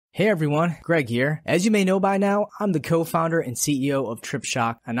Hey everyone, Greg here. As you may know by now, I'm the co-founder and CEO of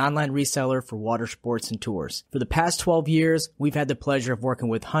TripShock, an online reseller for water sports and tours. For the past 12 years, we've had the pleasure of working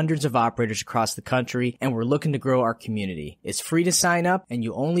with hundreds of operators across the country, and we're looking to grow our community. It's free to sign up, and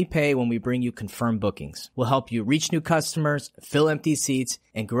you only pay when we bring you confirmed bookings. We'll help you reach new customers, fill empty seats,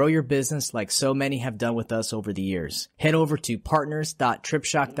 and grow your business like so many have done with us over the years. Head over to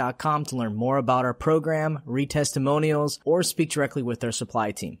partners.tripshock.com to learn more about our program, read testimonials, or speak directly with our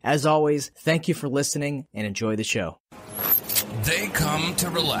supply team. As always, thank you for listening and enjoy the show. They come to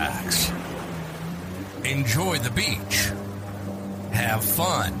relax, enjoy the beach, have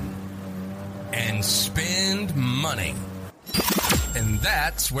fun, and spend money. And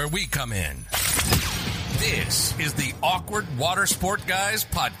that's where we come in. This is the Awkward Watersport Guys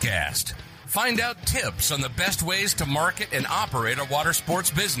podcast. Find out tips on the best ways to market and operate a water sports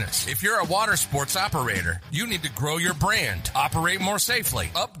business. If you're a water sports operator, you need to grow your brand, operate more safely,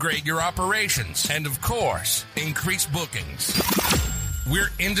 upgrade your operations, and of course, increase bookings. We're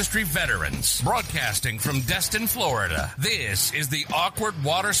industry veterans, broadcasting from Destin, Florida. This is the Awkward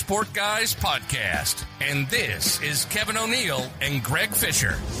Watersport Guys podcast. And this is Kevin O'Neill and Greg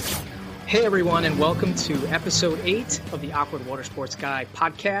Fisher. Hey everyone, and welcome to episode 8 of the Awkward Watersports Guy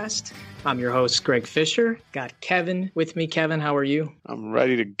podcast. I'm your host, Greg Fisher. Got Kevin with me. Kevin, how are you? I'm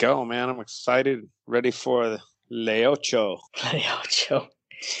ready to go, man. I'm excited. Ready for the Le Ocho. Le Ocho.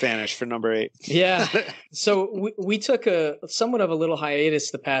 Spanish for number 8. Yeah. So we took somewhat of a little hiatus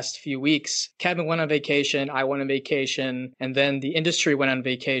the past few weeks. Kevin went on vacation. I went on vacation. And then the industry went on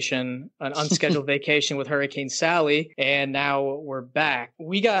vacation, an unscheduled vacation with Hurricane Sally. And now we're back.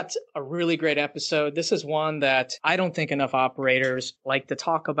 We got a really great episode. This is one that I don't think enough operators like to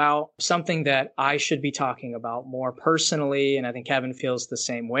talk about, something that I should be talking about more personally. And I think Kevin feels the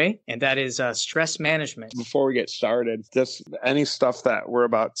same way. And that is stress management. Before we get started, just any stuff that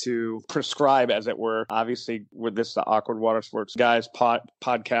we're about to prescribe, as it were. Obviously, with this the Awkward Watersports Guys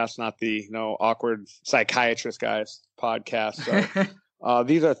podcast, not the Awkward Psychiatrist Guys podcast. So,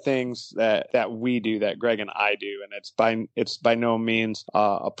 these are things that we do, that Greg and I do, and it's by no means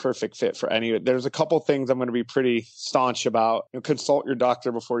a perfect fit for any. There's a couple things I'm going to be pretty staunch about. Consult your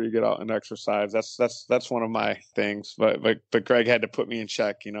doctor before you get out and exercise. That's one of my things. But Greg had to put me in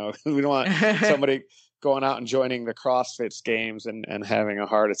check. We don't want somebody going out and joining the CrossFit games and having a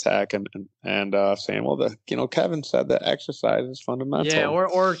heart attack and saying, well, Kevin said that exercise is fundamental. Yeah,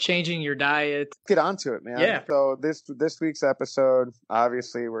 or changing your diet. Get onto it, man. Yeah. So this week's episode,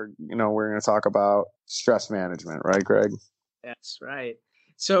 obviously, we're going to talk about stress management, right, Greg? That's right.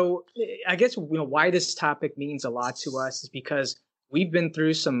 So I guess why this topic means a lot to us is because we've been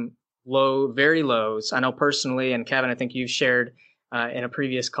through some very lows. I know personally, and Kevin, I think you've shared in a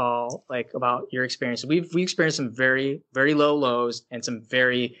previous call, about your experience. We experienced some very, very low lows and some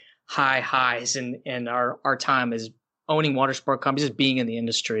very high highs in our time as owning water sport companies, just being in the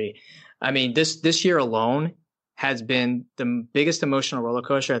industry. I mean, this year alone has been the biggest emotional roller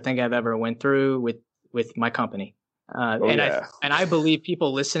coaster I think I've ever went through with my company. I believe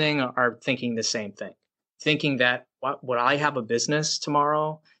people listening are thinking the same thing, thinking that would I have a business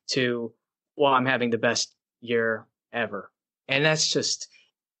tomorrow I'm having the best year ever. And that's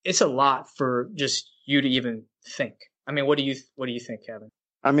it's a lot for just you to even think. I mean, what do you think, Kevin?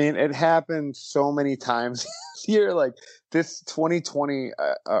 I mean, it happened so many times this year, like this 2020,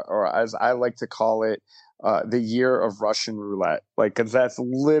 or as I like to call it, the year of Russian roulette. Cause that's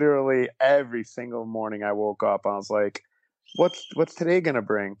literally every single morning I woke up, I was like, what's today going to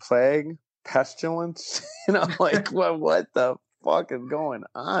bring? Plague? Pestilence? What the fuck is going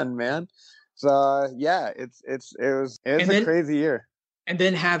on, man? So it was a crazy year. And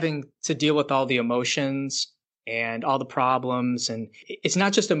then having to deal with all the emotions and all the problems, and it's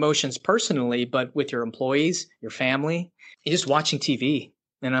not just emotions personally, but with your employees, your family, and just watching TV.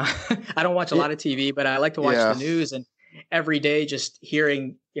 I don't watch a lot of TV, but I like to watch the news, and every day just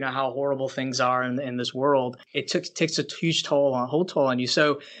hearing how horrible things are in this world, it takes a huge toll on you.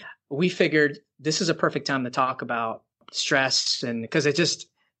 So we figured this is a perfect time to talk about stress, and because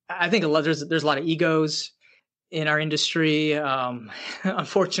I think there's a lot of egos in our industry,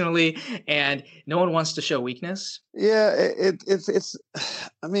 unfortunately, and no one wants to show weakness. Yeah, it's.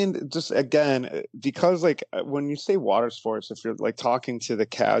 I mean, just again, because when you say water sports, if you're talking to the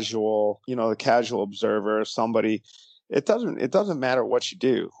casual observer, or somebody, it doesn't matter what you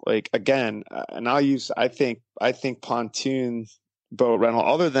do. Again, and I think pontoon boat rental,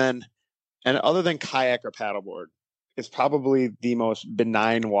 other than kayak or paddleboard, is probably the most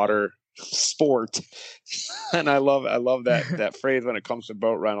benign water sport. And I love that phrase when it comes to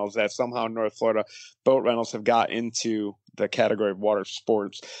boat rentals, that somehow in North Florida boat rentals have got into the category of water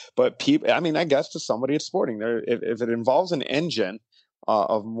sports. But people, I mean, I guess to somebody it's sporting. There, if it involves an engine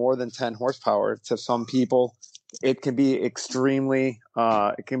of more than 10 horsepower, to some people, it can be extremely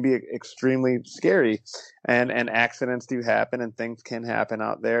scary, and accidents do happen, and things can happen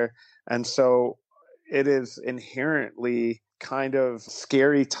out there. And so it is inherently kind of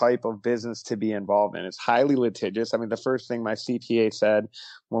scary type of business to be involved in. It's highly litigious. I mean, the first thing my CPA said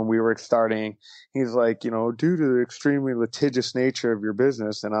when we were starting, he's like, you know, due to the extremely litigious nature of your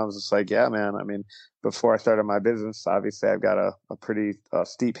business. And I was just like, yeah, man. I mean, before I started my business, obviously I've got a pretty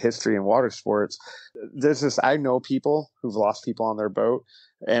steep history in water sports. I know people who've lost people on their boat.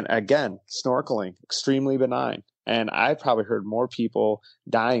 And again, snorkeling, extremely benign. And I probably heard more people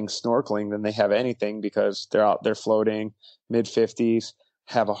dying snorkeling than they have anything, because they're out there floating, mid-50s,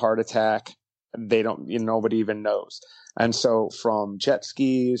 have a heart attack. They don't, nobody even knows. And so from jet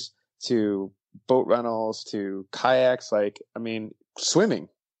skis to boat rentals to kayaks, swimming,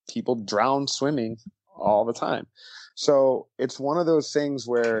 people drown swimming all the time. So it's one of those things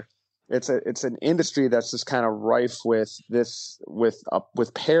where it's an industry that's just kind of rife with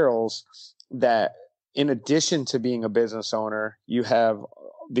perils that, in addition to being a business owner, you have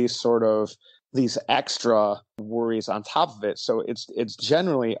these extra worries on top of it. So it's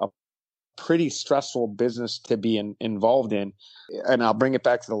generally a pretty stressful business to be involved in. And I'll bring it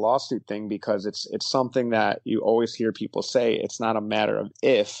back to the lawsuit thing, because it's something that you always hear people say. It's not a matter of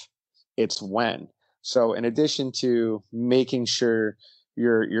if, it's when. So in addition to making sure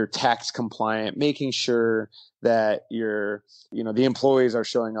you're tax compliant, making sure that the employees are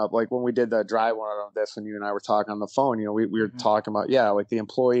showing up. Like when we did the dry one on this, when you and I were talking on the phone, we were talking about, like the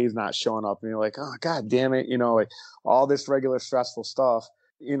employees not showing up, and you're like, oh, God damn it. Like all this regular stressful stuff.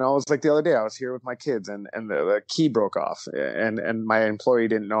 It's like the other day I was here with my kids, and the key broke off, and my employee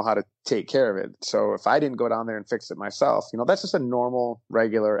didn't know how to take care of it. So if I didn't go down there and fix it myself, that's just a normal,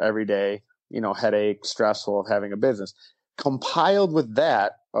 regular, everyday, headache, stressful of having a business. Compiled with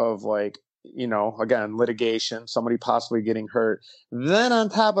that of again, litigation, somebody possibly getting hurt. Then on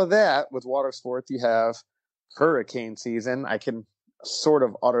top of that, with water sports, you have hurricane season. I can sort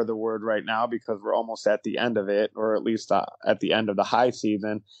of utter the word right now because we're almost at the end of it, or at least at the end of the high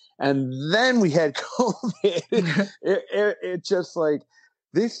season. And then we had COVID. it just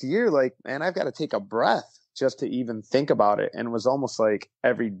this year, man, I've got to take a breath just to even think about it. And it was almost like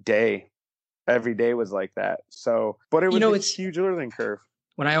every day was like that. So, but it was a huge learning curve.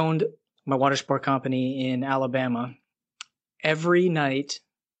 When I owned my water sport company in Alabama, every night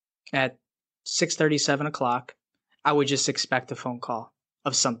at 6:30, 7 o'clock, I would just expect a phone call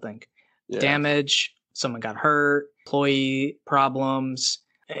of something. Damage, someone got hurt, employee problems.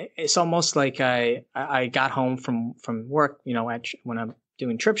 It's almost like I got home from work, when I'm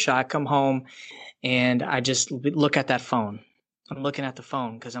doing trip shot, come home and I just look at that phone. I'm looking at the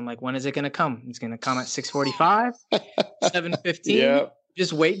phone because I'm like, when is it going to come? It's going to come at 6:45, 7:15. Yeah.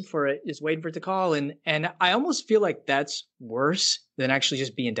 Just waiting for it to call. And I almost feel like that's worse than actually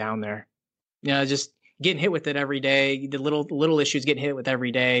just being down there. Just getting hit with it every day, the little issues getting hit with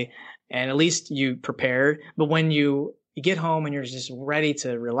every day. And at least you prepared. But when you get home and you're just ready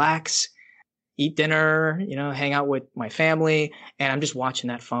to relax, eat dinner, hang out with my family, and I'm just watching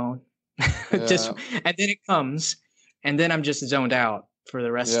that phone. And then it comes. And then I'm just zoned out for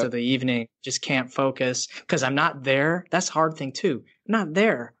the rest of the evening. Just can't focus because I'm not there. That's a hard thing too. I'm not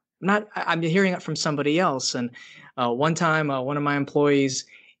there. I'm hearing it from somebody else. And one time, one of my employees,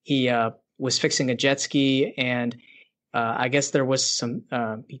 he was fixing a jet ski, and I guess there was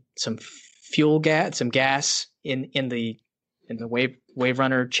some fuel gas, some gas in the wave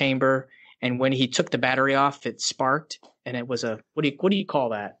runner chamber. And when he took the battery off, it sparked, and it was what do you call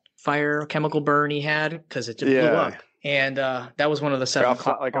that? Fire, chemical burn he had, because it just blew up. And that was one of the 7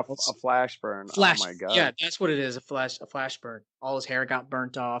 o'clock. Like a flash burn. Flash. Oh my God. Yeah, that's what it is. A flash burn. All his hair got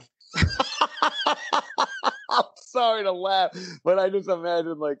burnt off. I'm sorry to laugh, but I just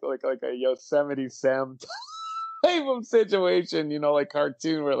imagine like a Yosemite Sam type of situation, like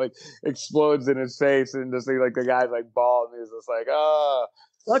cartoon where it explodes in his face, and just like the guy's bald, and he's just like, ah.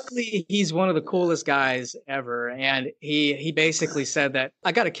 Luckily, he's one of the coolest guys ever, and he basically said that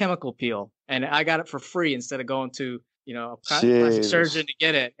I got a chemical peel, and I got it for free instead of going to a plastic surgeon to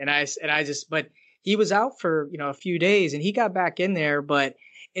get it. But he was out for a few days, and he got back in there. But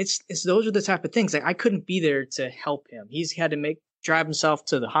it's those are the type of things I couldn't be there to help him. He's had to drive himself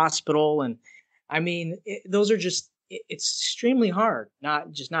to the hospital, and I mean those are just it's extremely hard not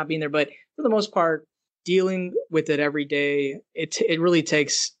being there. But for the most part, dealing with it every day, it really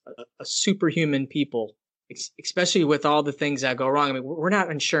takes a superhuman people especially with all the things that go wrong. I mean, we're not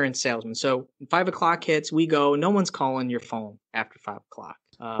insurance salesmen. So 5 o'clock hits, we go, no one's calling your phone after 5 o'clock.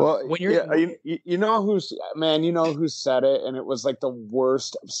 Well, when you're, you know who's man, you know who said it, and it was like the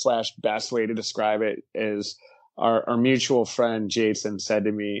worst / best way to describe it is our mutual friend Jason said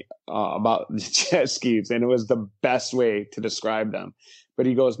to me about the jet skis, and it was the best way to describe them. But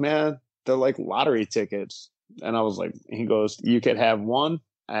he goes, man, they're like lottery tickets, and I was like, he goes, you could have one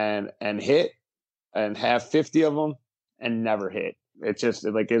and hit, and have 50 of them and never hit. It's just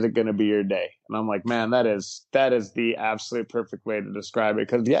like, is it going to be your day? And I'm like, man, that is the absolute perfect way to describe it.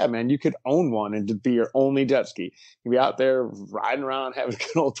 Cause yeah, man, you could own one and just be your only jet ski. You'd be out there riding around, having a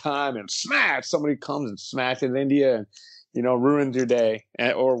good old time, and smash, somebody comes and smashes into you and, you know, ruins your day,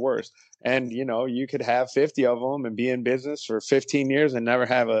 or worse. And, you know, you could have 50 of them and be in business for 15 years and never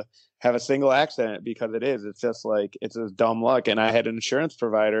have a single accident, because it's just like, it's just dumb luck. And I had an insurance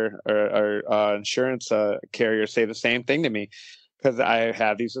provider or insurance carrier say the same thing to me, because I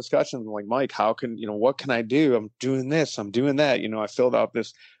had these discussions. I'm like, Mike, how can, you know, what can I do? I'm doing this, I'm doing that. You know, I filled out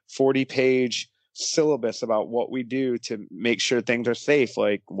this 40-page syllabus about what we do to make sure things are safe.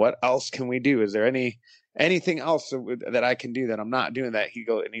 Like, what else can we do? Is there anything else that I can do that I'm not doing that? He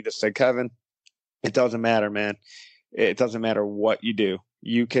just said, Kevin, it doesn't matter, man. It doesn't matter what you do.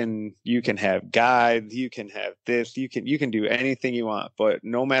 You can have guides, you can have this, you can do anything you want, but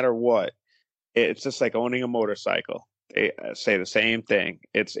no matter what, it's just like owning a motorcycle. They say the same thing.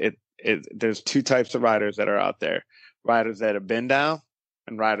 There's two types of riders that are out there: riders that have been down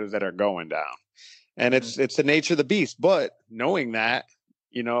and riders that are going down. And it's the nature of the beast. But knowing that,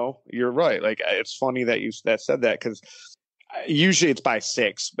 you know, you're right. Like, it's funny that you said that, because usually it's by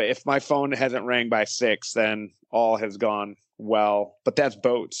 6. But if my phone hasn't rang by 6, then all has gone well. But that's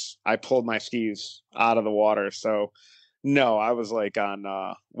boats. I pulled my skis out of the water, so. No, I was like on,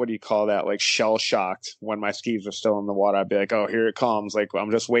 what do you call that? Like shell shocked when my skis are still in the water. I'd be like, oh, here it comes. Like, I'm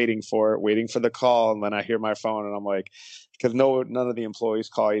just waiting for the call. And then I hear my phone and I'm like, because none of the employees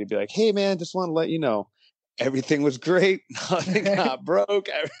call you to be like, hey man, just want to let you know, everything was great. Nothing got broke.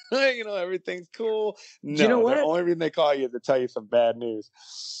 You know, everything's cool. No, you know what? The only reason they call you is to tell you some bad news.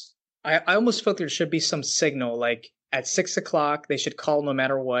 I almost felt there should be some signal, like at 6 o'clock, they should call no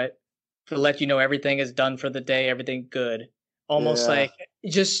matter what, to let you know everything is done for the day, everything good. Almost like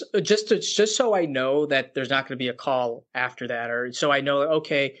just so I know that there's not going to be a call after that, or so I know,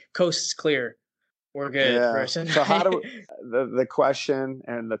 okay, coast is clear, we're good. Yeah. So how do the question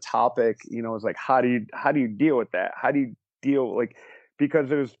and the topic, you know, is like, how do you deal with that? How do you deal, like, because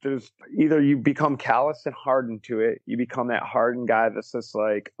there's either you become callous and hardened to it, you become that hardened guy that's just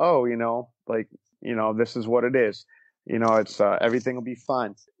like, oh, you know, like, you know, this is what it is. You know, it's everything will be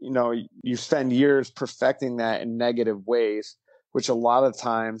fine. You know, you spend years perfecting that in negative ways, which a lot of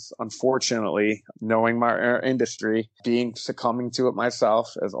times, unfortunately, knowing my industry, succumbing to it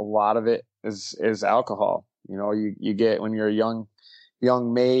myself, as a lot of it is alcohol. You know, you get, when you're a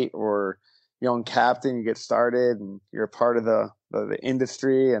young mate or young captain, you get started and you're a part of the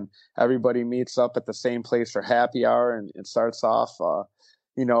industry, and everybody meets up at the same place for happy hour, and it starts off.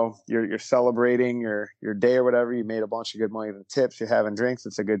 You know, you're celebrating your day or whatever. You made a bunch of good money in tips. You're having drinks.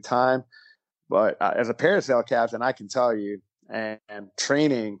 It's a good time. But as a parasail captain, I can tell you, and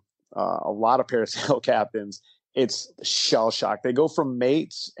training a lot of parasail captains, it's shell shock. They go from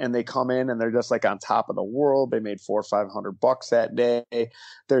mates and they come in and they're just like on top of the world. They made $400 or $500 that day.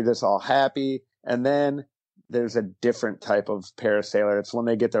 They're just all happy. And then there's a different type of parasailer. It's when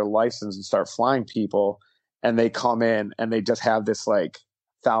they get their license and start flying people, and they come in and they just have this like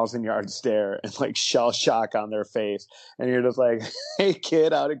 1,000-yard stare and like shell shock on their face. And you're just like, hey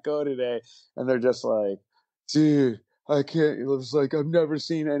kid, how'd it go today? And they're just like, dude, I can't. It was like, I've never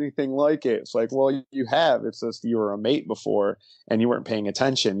seen anything like it. It's like, well, you have. It's just you were a mate before and you weren't paying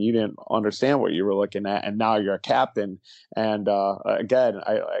attention. You didn't understand what you were looking at, and now you're a captain. And again,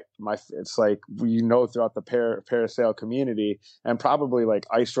 it's like, you know, throughout the parasail community, and probably like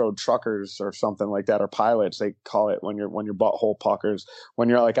ice road truckers or something like that, or pilots, they call it when your butthole puckers, when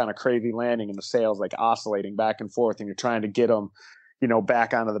you're like on a crazy landing and the sail's like oscillating back and forth, and you're trying to get them, you know,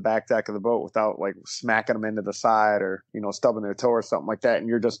 back onto the back deck of the boat without like smacking them into the side or, you know, stubbing their toe or something like that. And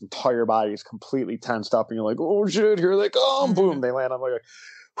you're just, entire body is completely tensed up, and you're like, oh shit, here they come. Boom. They land. I'm like,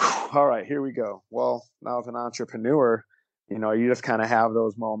 all right, here we go. Well, now as an entrepreneur, you know, you just kind of have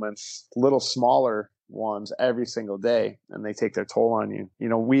those moments, little smaller ones every single day, and they take their toll on you. You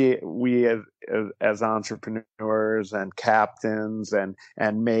know, we as entrepreneurs and captains and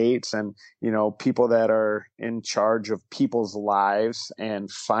mates and, you know, people that are in charge of people's lives and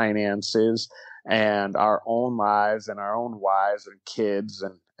finances and our own lives and our own wives and kids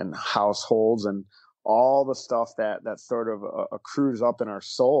and households and all the stuff that sort of accrues up in our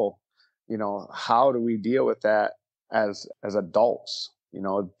soul, how do we deal with that as adults,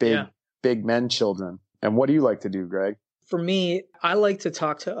 big men, children? And what do you like to do, Greg? For me, I like to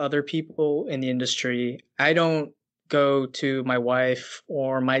talk to other people in the industry. I don't go to my wife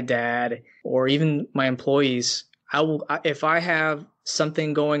or my dad or even my employees. If I have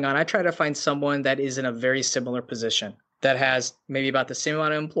something going on, I try to find someone that is in a very similar position, that has maybe about the same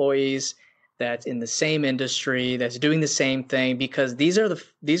amount of employees, that's in the same industry, that's doing the same thing, because these are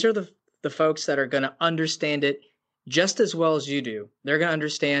the folks that are going to understand it just as well as you do. They're going to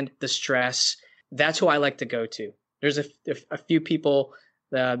understand the stress. That's who I like to go to. There's a few people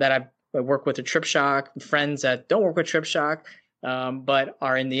that I work with at Trip Shock, friends that don't work with Trip Shock, but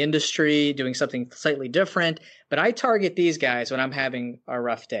are in the industry doing something slightly different. But I target these guys when I'm having a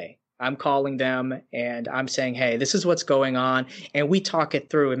rough day. I'm calling them and I'm saying, hey, this is what's going on. And we talk it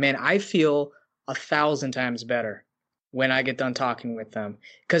through. And man, I feel 1,000 times better when I get done talking with them.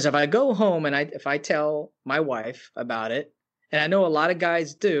 Because if I go home and if I tell my wife about it, and I know a lot of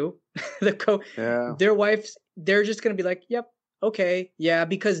guys do, their wives, they're just going to be like, yep, okay, yeah,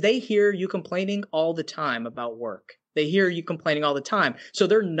 because they hear you complaining all the time about work. They hear you complaining all the time. So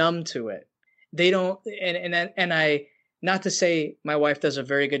they're numb to it. They don't, and I, not to say my wife does a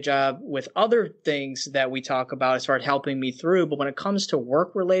very good job with other things that we talk about as far as helping me through, but when it comes to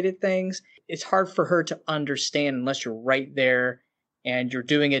work-related things, it's hard for her to understand unless you're right there and you're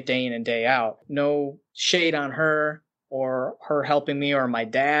doing it day in and day out. No shade on her or her helping me or my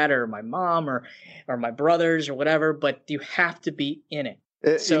dad or my mom or my brothers or whatever, but you have to be in it.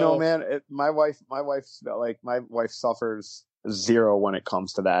 My wife suffers zero when it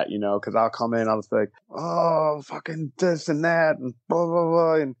comes to that, because I'll come in, I'll just be like, oh, fucking this and that and blah, blah,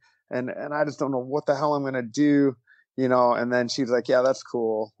 blah. And I just don't know what the hell I'm going to do, and then she's like, yeah, that's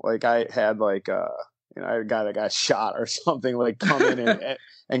cool. Like I had I got a guy shot or something, like come in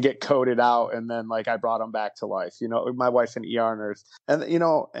and get coded out. And then like I brought him back to life, my wife's an ER nurse and,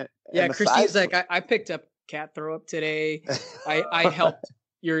 and Christine's like, I picked up cat throw up today. I helped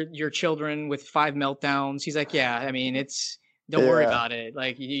your children with 5 meltdowns. He's like, yeah, I mean, don't worry about it.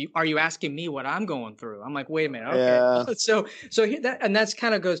 Like, are you asking me what I'm going through? I'm like, wait a minute. Okay. Yeah. So that's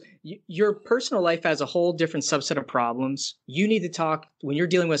kind of goes, your personal life has a whole different subset of problems. You need to talk when you're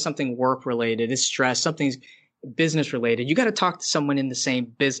dealing with something work related, it's stress, something's business related. You got to talk to someone in the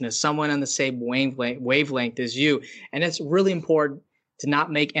same business, someone on the same wavelength as you. And it's really important to not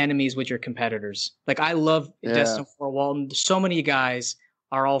make enemies with your competitors. Like I love Destin for a while. So many guys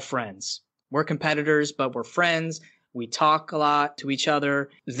are all friends. We're competitors, but we're friends. We talk a lot to each other.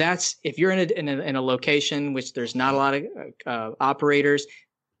 That's if you're in a location which there's not a lot of operators,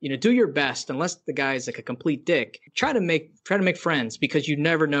 do your best. Unless the guy's like a complete dick, try to make friends, because you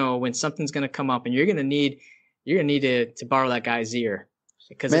never know when something's going to come up and you're going to need to borrow that guy's ear,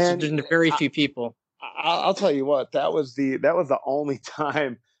 because there's very few people. I'll tell you what, that was the only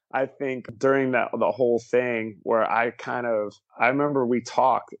time I think during the whole thing where I remember we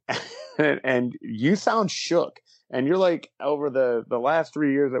talked and you sound shook. And you're like, over the last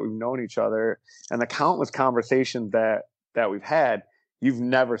 3 years that we've known each other and the countless conversations that we've had, you've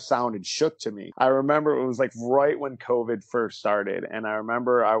never sounded shook to me. I remember it was like right when COVID first started. And I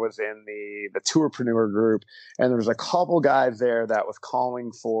remember I was in the tourpreneur group and there was a couple guys there that was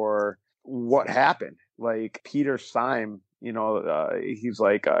calling for what happened. Like Peter Syme, he's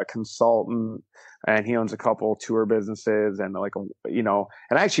like a consultant and he owns a couple tour businesses and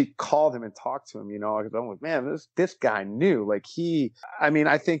and I actually called him and talked to him, because I'm like, man, this guy knew, like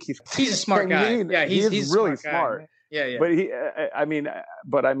I think he's a smart guy. Yeah. He's really smart. Yeah. But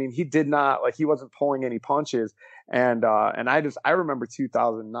he did not, like, he wasn't pulling any punches. And I remember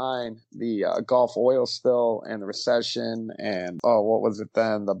 2009, the Gulf oil spill and the recession and, what was it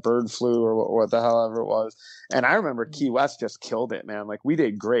then? The bird flu or what the hell ever it was. And I remember Key West just killed it, man. Like we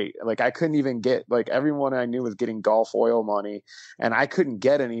did great. Like I couldn't even get, like everyone I knew was getting Gulf oil money and I couldn't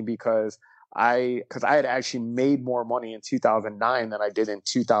get any because I had actually made more money in 2009 than I did in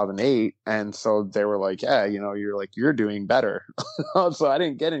 2008. And so they were like, yeah, you're doing better. So I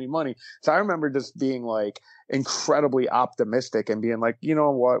didn't get any money. So I remember just being like incredibly optimistic and being like, you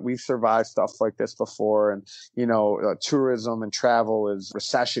know what, we've survived stuff like this before. And, tourism and travel is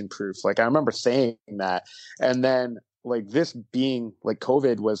recession proof. Like I remember saying that. And then like this being like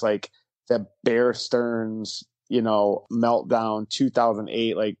COVID was like the Bear Stearns, meltdown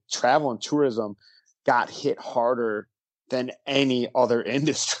 2008, like travel and tourism got hit harder than any other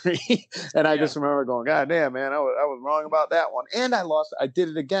industry. And I just remember going, God damn, man, I was wrong about that one. And I did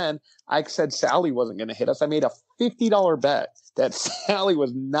it again. I said Sally wasn't going to hit us. I made a $50 bet that Sally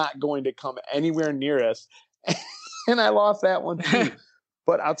was not going to come anywhere near us. And I lost that one too.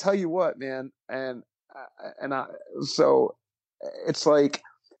 But I'll tell you what, man. So it's like,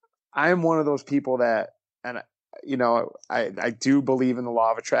 I'm one of those people that, and I do believe in the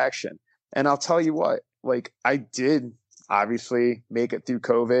law of attraction. And I'll tell you what, like, I did obviously make it through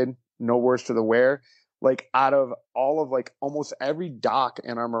COVID, no worse to the wear. Like, out of all of, like, almost every dock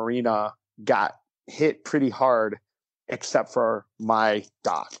in our marina got hit pretty hard, except for my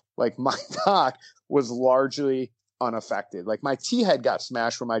dock. Like, my dock was largely unaffected. Like, my T-head got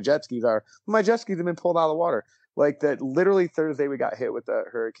smashed where my jet skis are. My jet skis have been pulled out of the water. Like, that literally Thursday we got hit with the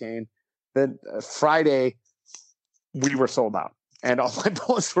hurricane. Then Friday we were sold out and all my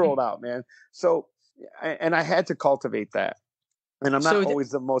boats rolled out, man. So, and I had to cultivate that. And I'm not always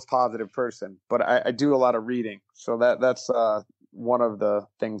the most positive person, but I do a lot of reading. So that's one of the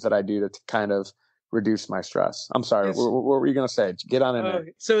things that I do to kind of reduce my stress. I'm sorry. Yes. What were you going to say? Get on in there.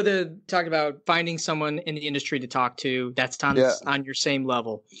 So talk about finding someone in the industry to talk to that's on your same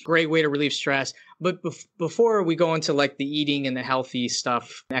level. Great way to relieve stress. But before we go into like the eating and the healthy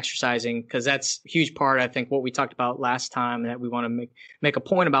stuff, exercising, because that's a huge part, I think, what we talked about last time that we want to make a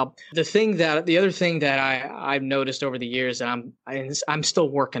point about. The other thing that I've noticed over the years, and I'm still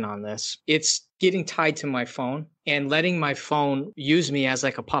working on this, it's getting tied to my phone and letting my phone use me as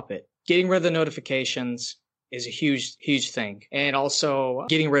like a puppet. Getting rid of the notifications is a huge, huge thing. And also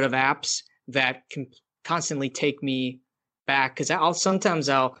getting rid of apps that can constantly take me back. Because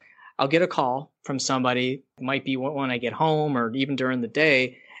I'll get a call from somebody. It might be when I get home or even during the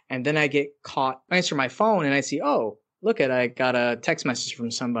day. And then I get caught. I answer my phone and I see, oh, look I got a text message from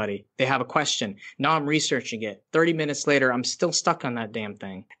somebody. They have a question. Now I'm researching it. 30 minutes later, I'm still stuck on that damn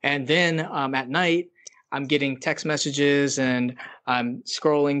thing. And then at night, I'm getting text messages and I'm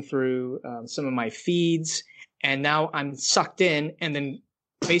scrolling through some of my feeds, and now I'm sucked in. And then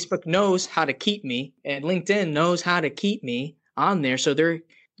Facebook knows how to keep me, and LinkedIn knows how to keep me on there. So they're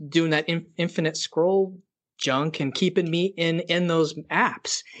doing that infinite scroll junk and keeping me in those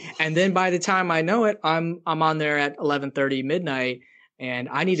apps. And then by the time I know it, I'm on there at 11:30 midnight, and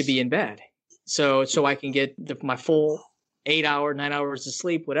I need to be in bed so I can get my full 9 hours of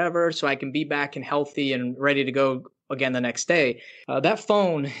sleep, whatever, so I can be back and healthy and ready to go again the next day. That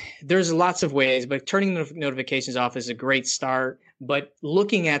phone, there's lots of ways, but turning the notifications off is a great start. But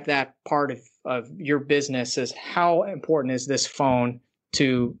looking at that part of your business is how important is this phone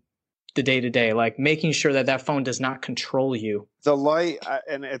to the day-to-day, like making sure that phone does not control you. The light,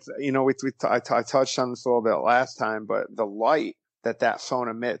 and it's, I touched on this a little bit last time, but the light that phone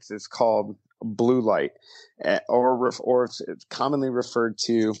emits is called blue light, or it's commonly referred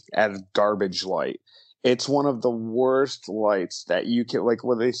to as garbage light. It's one of the worst lights that you can, like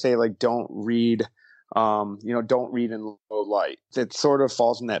what they say, like don't read in low light. It sort of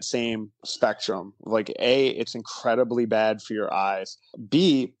falls in that same spectrum. Like A, it's incredibly bad for your eyes.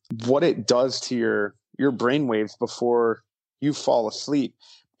 B, what it does to your brain waves before you fall asleep.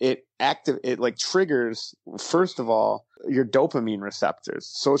 It like triggers, first of all, your dopamine receptors,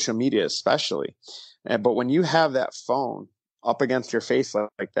 social media especially. But when you have that phone up against your face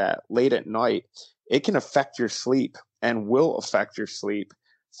like that late at night, it can affect your sleep and will affect your sleep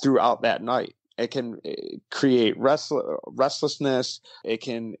throughout that night. It can create restlessness. It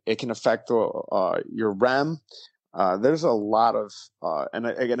can affect your REM. There's a lot of, and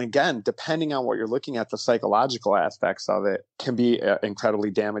again, depending on what you're looking at, the psychological aspects of it can be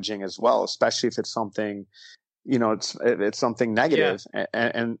incredibly damaging as well, especially if it's something, it's something negative. Yeah.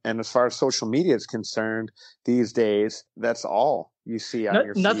 And as far as social media is concerned these days, that's all you see on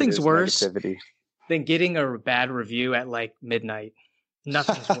your feed. Nothing's worse negativity than getting a bad review at like midnight.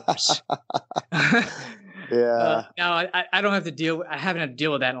 Nothing's worse. Yeah. Now I don't have to I haven't had to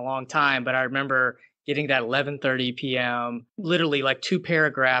deal with that in a long time, but I remember getting that 11:30 p.m. literally like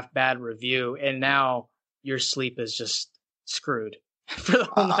 2-paragraph bad review, and now your sleep is just screwed for the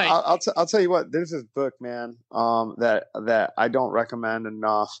whole night. I'll tell you what. There's this book, man, that I don't recommend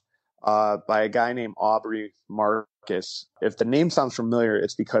enough, by a guy named Aubrey Marcus. If the name sounds familiar,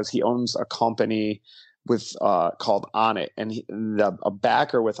 it's because he owns a company with called On It, and a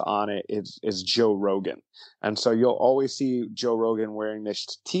backer with On It is Joe Rogan. And so you'll always see Joe Rogan wearing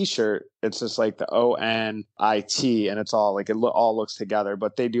this T-shirt. It's just like the ONIT, and it's all like all looks together.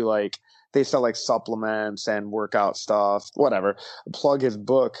 But they sell like supplements and workout stuff, whatever. Plug his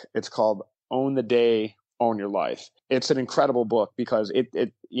book. It's called Own the Day, Own Your Life. It's an incredible book because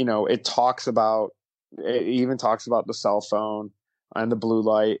it even talks about the cell phone. and the blue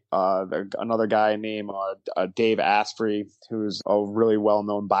light. Another guy named Dave Asprey, who's a really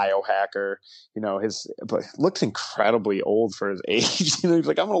well-known biohacker. You know, but looks incredibly old for his age. You know, he's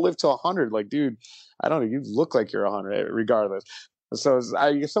like, I'm going to live to 100. Like, dude, I don't know. You look like you're 100 regardless. So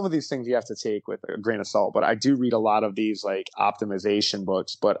some of these things you have to take with a grain of salt, but I do read a lot of these like optimization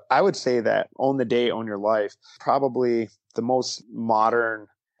books. But I would say that Own the Day, Own Your Life, probably the most modern,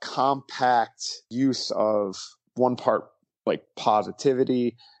 compact use of one part like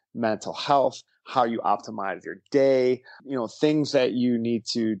positivity, mental health, how you optimize your day, you know, things that you need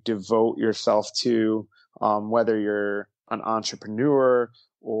to devote yourself to, whether you're an entrepreneur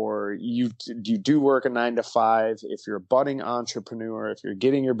or you do work a 9 to 5, if you're a budding entrepreneur, if you're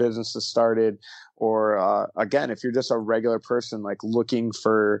getting your businesses started, or again, if you're just a regular person, like looking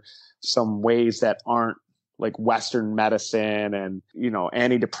for some ways that aren't like Western medicine and, you know,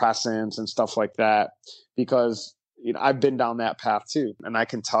 antidepressants and stuff like that, because, you know, I've been down that path too. And I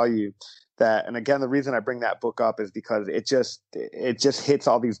can tell you that, and again, the reason I bring that book up is because it just hits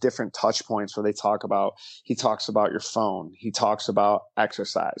all these different touch points where he talks about your phone. He talks about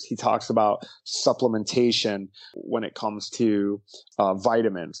exercise. He talks about supplementation when it comes to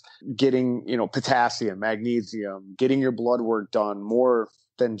vitamins, getting, you know, potassium, magnesium, getting your blood work done more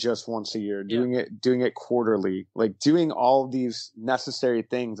than just once a year, doing it quarterly, like doing all of these necessary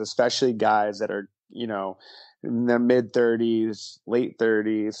things, especially guys that are, you know, in their mid 30s, late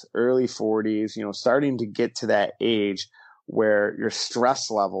 30s, early 40s, you know, starting to get to that age where your stress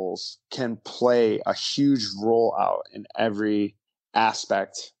levels can play a huge role out in every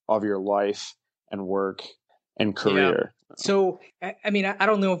aspect of your life and work and career. Yeah. So, I mean, I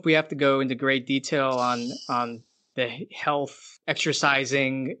don't know if we have to go into great detail on the health,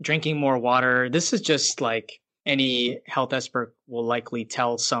 exercising, drinking more water. This is just like any health expert will likely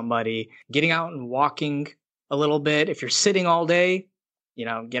tell somebody, getting out and walking a little bit. If you're sitting all day, you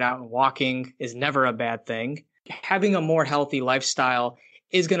know, get out and walking is never a bad thing. Having a more healthy lifestyle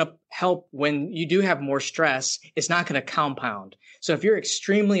is going to help when you do have more stress. It's not going to compound. So if you're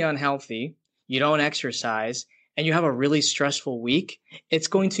extremely unhealthy, you don't exercise, and you have a really stressful week, it's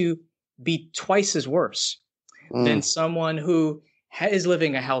going to be twice as worse than someone who is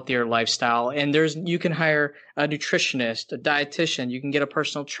living a healthier lifestyle. And you can hire a nutritionist, a dietitian, you can get a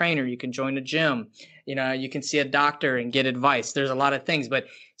personal trainer, you can join a gym, you know, you can see a doctor and get advice. There's a lot of things, but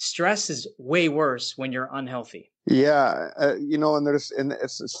stress is way worse when you're unhealthy. Yeah. You know, and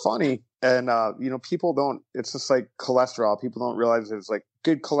it's funny. And, you know, it's just like cholesterol. People don't realize there's like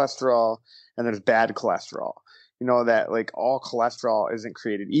good cholesterol and there's bad cholesterol. You know, that like all cholesterol isn't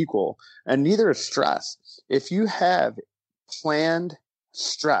created equal, and neither is stress. If you have planned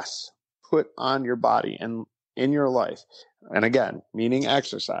stress put on your body and in your life, and again, meaning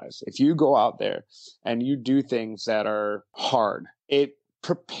exercise, if you go out there and you do things that are hard, it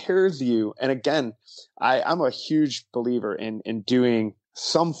prepares you. And again, I'm a huge believer in doing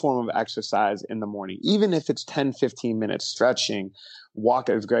some form of exercise in the morning, even if it's 10, 15 minutes stretching.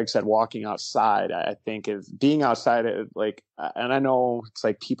 As Greg said, walking outside, I think is being outside. Like, and I know it's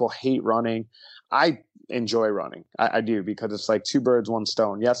like people hate running. I enjoy running. I do, because it's like two birds, one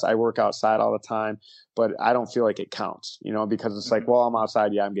stone. Yes, I work outside all the time, but I don't feel like it counts, you know, because it's like, well, I'm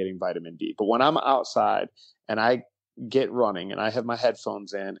outside. Yeah, I'm getting vitamin D. But when I'm outside and I get running and I have my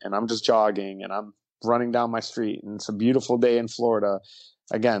headphones in and I'm just jogging and I'm running down my street and it's a beautiful day in Florida,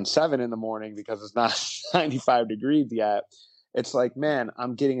 again, 7 a.m, because it's not 95 degrees yet. It's like, man,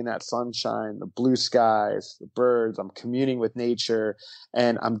 I'm getting in that sunshine, the blue skies, the birds, I'm communing with nature,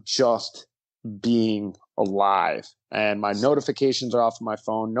 and I'm just being alive. And my notifications are off of my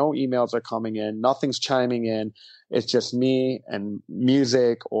phone. No emails are coming in. Nothing's chiming in. It's just me and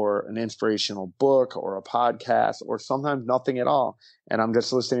music or an inspirational book or a podcast or sometimes nothing at all. And I'm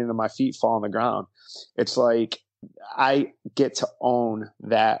just listening to my feet fall on the ground. It's like I get to own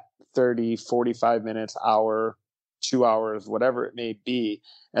that 30, 45 minutes, hour, 2 hours, whatever it may be.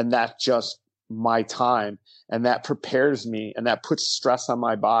 And that's just my time. And that prepares me and that puts stress on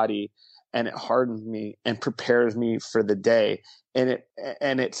my body and it hardens me and prepares me for the day. And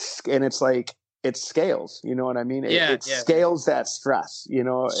it's like, it scales, you know what I mean? It scales that stress, you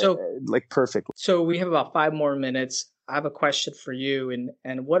know, like perfectly. So we have about 5 more minutes. I have a question for you.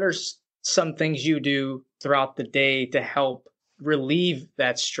 And what are some things you do throughout the day to help relieve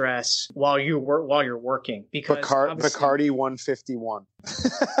that stress while you're working? Because Bacardi 151.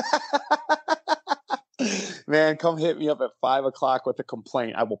 Man, come hit me up at 5 o'clock with a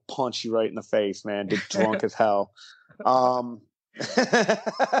complaint. I will punch you right in the face, man. Get drunk as hell. I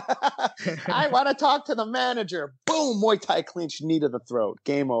want to talk to the manager. Boom, Muay Thai clinch, knee to the throat.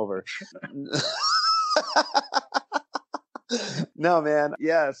 Game over. No, man.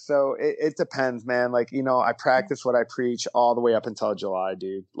 Yeah. So it depends, man. Like, I practice what I preach all the way up until July,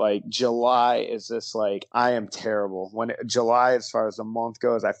 dude. Like July is just like, I am terrible. July, as far as the month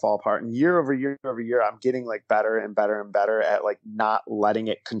goes, I fall apart. And year over year over year, I'm getting like better and better and better at like not letting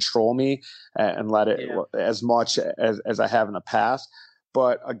it control me and let it as much as I have in the past.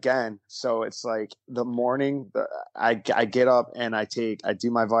 But again, so it's like the morning I get up and I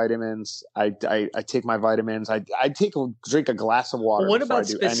do my vitamins. I take my vitamins. I drink a glass of water. But what about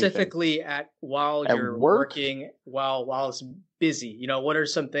specifically while you're working, while it's busy? What are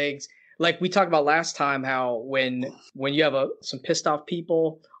some things like we talked about last time, how when you have some pissed off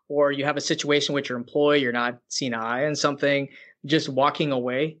people or you have a situation with your employee, you're not seeing eye on something, just walking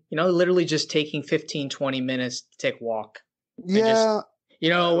away, literally just taking 15, 20 minutes to take a walk. Yeah.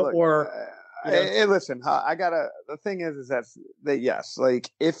 Listen, the thing is that yes,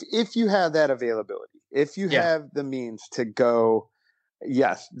 like if you have that availability, if you have the means to go,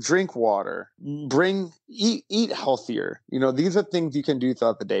 yes, drink water, eat healthier, these are things you can do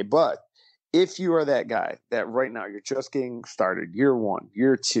throughout the day. But if you are that guy that right now you're just getting started, year 1,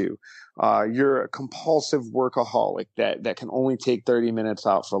 year 2, you're a compulsive workaholic that can only take 30 minutes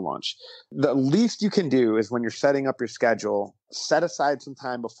out for lunch. The least you can do is when you're setting up your schedule, set aside some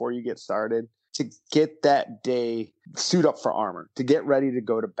time before you get started to get that day suit up for armor, to get ready to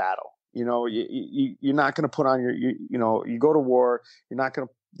go to battle. You're not going to put on you go to war.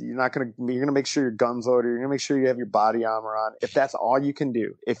 You're going to make sure your gun's loaded. You're going to make sure you have your body armor on. If that's all you can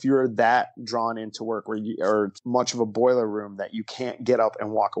do, if you're that drawn into work where you are much of a boiler room that you can't get up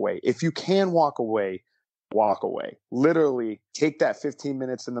and walk away. If you can walk away. Literally take that 15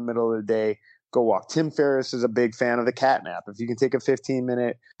 minutes in the middle of the day, go walk. Tim Ferriss is a big fan of the cat nap. If you can take a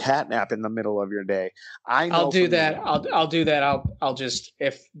 15-minute cat nap in the middle of your day, I'll do that. I'll do that. I'll just,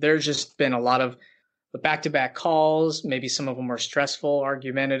 if there's just been a lot of the back-to-back calls, maybe some of them are stressful,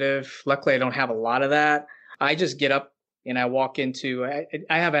 argumentative. Luckily, I don't have a lot of that. I just get up and I walk into,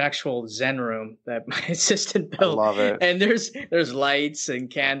 I have an actual Zen room that my assistant built. I love it. And there's lights and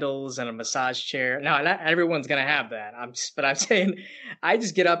candles and a massage chair. Now, not everyone's going to have that. But I'm saying I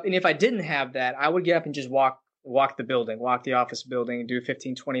just get up. And if I didn't have that, I would get up and just walk the building, walk the office building, do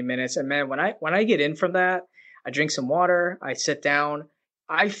 15, 20 minutes. And man, when I get in from that, I drink some water, I sit down,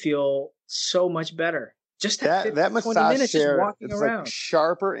 I feel so much better. Just that massage minutes chair, just walking around. Like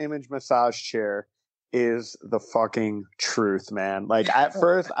Sharper Image massage chair is the fucking truth, man. Like at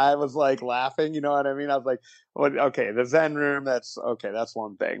first I was like laughing, you know what I mean? I was like, well, okay, the Zen room, that's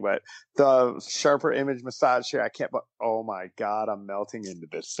one thing, but the Sharper Image massage chair, I can't, but oh my God, I'm melting into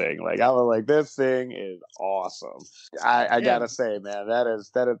this thing. Like I was like, this thing is awesome. I gotta say, man, that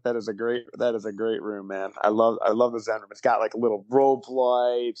is a great room, man. I love the Zen room. It's got like little rope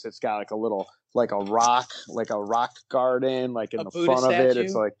lights. It's got like a rock garden, like in the front of it.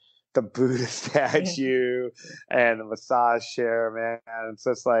 It's like the Buddha statue and the massage chair, man. It's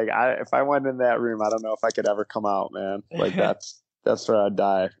just like if I went in that room, I don't know if I could ever come out, man. Like that's where I'd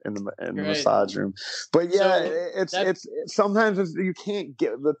die in the massage room. But yeah, it's sometimes you can't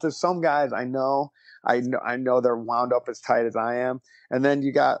get. To some guys, I know they're wound up as tight as I am. And then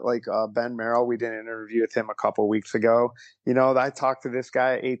you got like Ben Merrill. We did an interview with him a couple weeks ago. I talked to this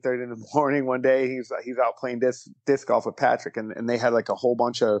guy at 8:30 in the morning one day. He's out playing disc golf with Patrick, and they had like a whole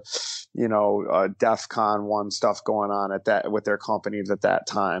bunch of DEF CON 1 stuff going on with their companies at that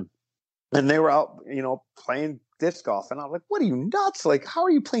time. And they were out, playing disc golf. And I'm like, what are you nuts? Like, how are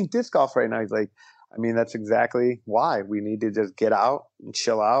you playing disc golf right now? He's like, I mean, that's exactly why we need to just get out and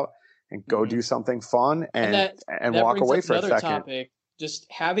chill out and go do something fun and walk away for a second. Topic, just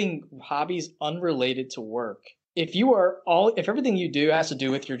having hobbies unrelated to work. If everything you do has to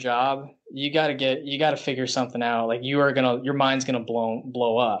do with your job, you got to figure something out. Like your mind's going to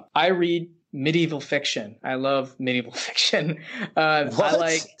blow up. I read medieval fiction. I love medieval fiction. I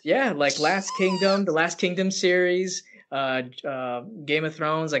like Last Kingdom, the Last Kingdom series, Game of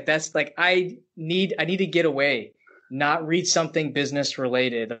Thrones. Like that's like, I need to get away, not read something business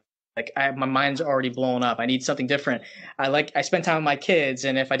related. Like my mind's already blown up. I need something different. I spend time with my kids,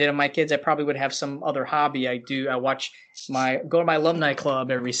 and if I didn't have my kids, I probably would have some other hobby. I go to my alumni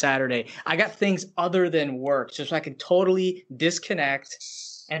club every Saturday. I got things other than work, just so I can totally disconnect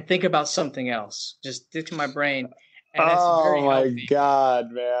and think about something else. Just stick to my brain. And that's very healthy. My God,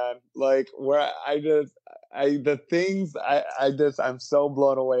 man! Like where I'm so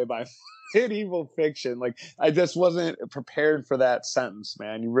blown away by medieval fiction. Like I just wasn't prepared for that sentence,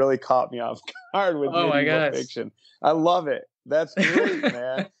 man. You really caught me off guard with medieval fiction. I love it. That's great,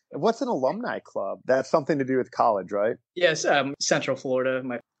 man. What's an alumni club? That's something to do with college, right? Yes, Central Florida,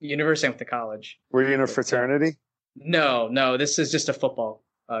 my university. I went to college. Were you in a fraternity? No, this is just a football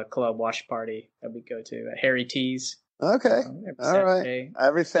club watch party that we go to at Harry T's. Okay. All right.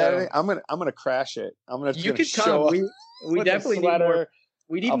 Every Saturday, So, I'm gonna crash it. you could come. We definitely need more.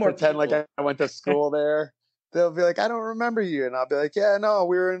 We need I'll more pretend people. like I went to school there. They'll be like, I don't remember you, and I'll be like, yeah, no,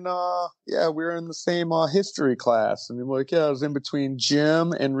 we were in the same history class, and they're like, yeah, I was in between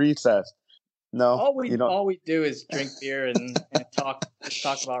gym and recess. No, all we do is drink beer and talk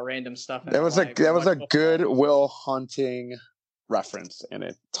about random stuff. That was a good Will Hunting reference, and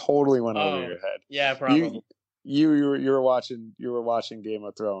it totally went over your head. Yeah, probably. You were watching Game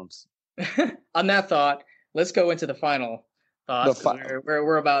of Thrones. On that thought, let's go into the final thoughts.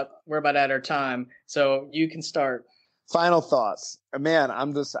 We're about at our time, so you can start. Final thoughts, man. I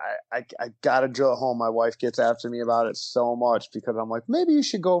gotta drill home. My wife gets after me about it so much because I'm like, maybe you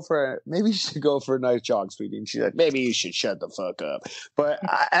should go for a nice jog, sweetie. And she's like, maybe you should shut the fuck up. But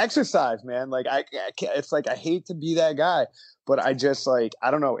I exercise, man. Like I it's like I hate to be that guy, but I just like I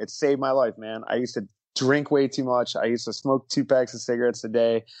don't know. It saved my life, man. I used to drink way too much. I used to smoke 2 packs of cigarettes a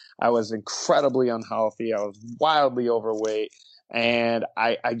day. I was incredibly unhealthy. I was wildly overweight, and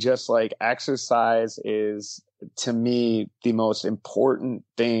I just like exercise is, to me, the most important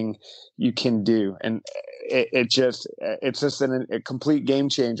thing you can do. And it's just a complete game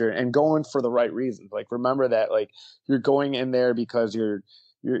changer, and going for the right reasons. Like, remember that, like, you're going in there because you're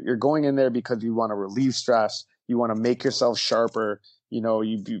going in there because you want to relieve stress. You want to make yourself sharper. You know,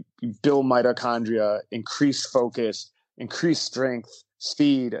 you build mitochondria, increase focus, increase strength,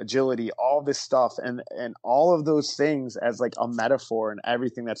 speed, agility, all this stuff, and all of those things as like a metaphor and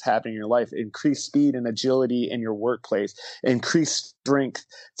everything that's happening in your life. Increase speed and agility in your workplace, increase strength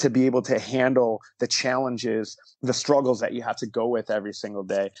to be able to handle the challenges, the struggles that you have to go with every single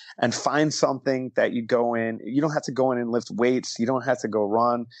day, and find something that you go in. You don't have to go in and lift weights. You don't have to go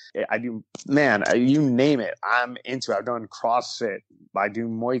run. You name it, I'm into it. I've done CrossFit. I do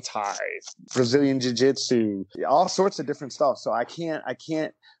Muay Thai, Brazilian Jiu-Jitsu, all sorts of different stuff. So I can't,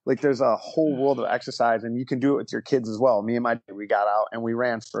 like, there's a whole world of exercise, and you can do it with your kids as well. Me and we got out and we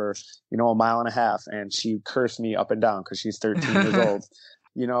ran for, 1.5 miles, and she cursed me up and down because she's 13 years old.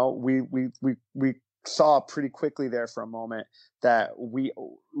 You know, we saw pretty quickly there for a moment that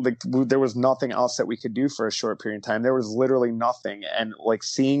there was nothing else that we could do for a short period of time. There was literally nothing. And like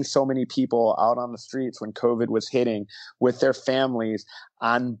seeing so many people out on the streets when COVID was hitting with their families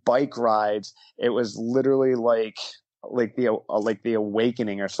on bike rides, it was literally like the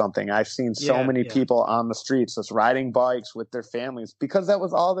awakening or something. I've seen so many people on the streets just riding bikes with their families because that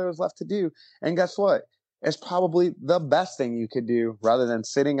was all there was left to do. And guess what? It's probably the best thing you could do rather than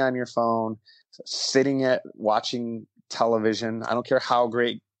sitting on your phone, watching television. I don't care how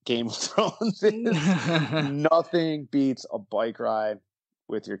great Game of Thrones is. Nothing beats a bike ride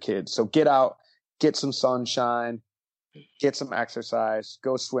with your kids. So get out, get some sunshine, get some exercise,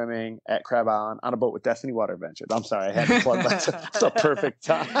 go swimming at Crab Island on a boat with Destiny Water Adventures. I'm sorry, I had to plug that. It's a perfect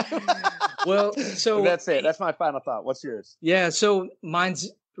time. Well, so that's it. That's my final thought. What's yours? Yeah, so mine's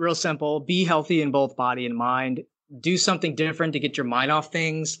real simple. Be healthy in both body and mind. Do something different to get your mind off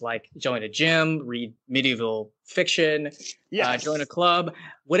things, like join a gym, read medieval fiction, join a club,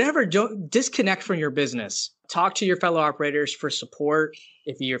 whatever. Disconnect from your business. Talk to your fellow operators for support.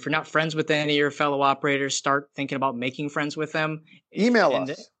 If you're not friends with any of your fellow operators, start thinking about making friends with them. Email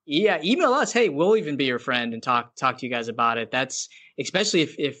us. Yeah, email us. Hey, we'll even be your friend and talk to you guys about it. That's especially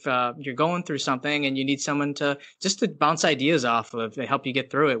if you're going through something and you need someone to bounce ideas off of to help you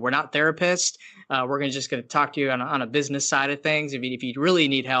get through it. We're not therapists. We're just going to talk to you on a business side of things. If you really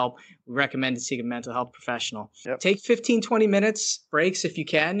need help, we recommend to seek a mental health professional. Yep. Take 15, 20 minutes breaks if you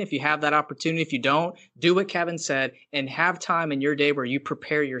can, if you have that opportunity. If you don't, do what Kevin said and have time in your day where you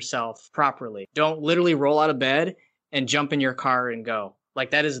prepare yourself properly. Don't literally roll out of bed and jump in your car and go.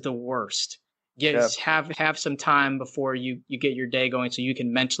 Like, that is the worst. Have some time before you get your day going so you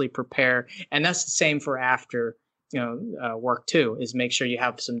can mentally prepare. And that's the same for after work too, is make sure you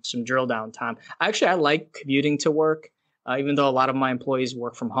have some drill down time. I like commuting to work, even though a lot of my employees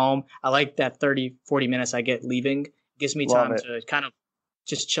work from home. I like that 30, 40 minutes I get leaving. It gives me time to kind of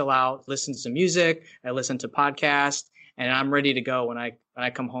just chill out, listen to some music. I listen to podcasts, and I'm ready to go when I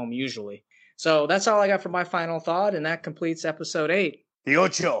come home usually. So that's all I got for my final thought, and that completes episode 8. The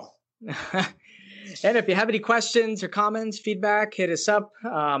Ocho. And if you have any questions or comments, feedback, hit us up.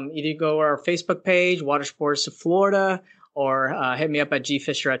 Either go to our Facebook page, Watersports of Florida, or hit me up at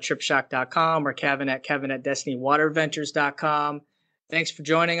gfisher@tripshock.com or Kevin at DestinyWaterVentures.com. Thanks for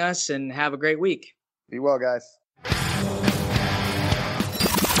joining us, and have a great week. Be well, guys.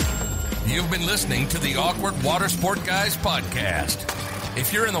 You've been listening to the Awkward Watersport Guys podcast.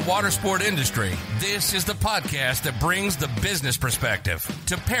 If you're in the water sport industry, this is the podcast that brings the business perspective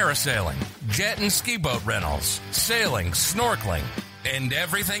to parasailing, jet and ski boat rentals, sailing, snorkeling, and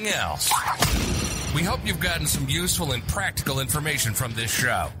everything else. We hope you've gotten some useful and practical information from this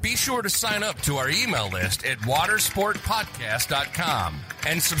show. Be sure to sign up to our email list at watersportpodcast.com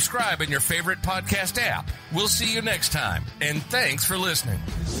and subscribe in your favorite podcast app. We'll see you next time, and thanks for listening.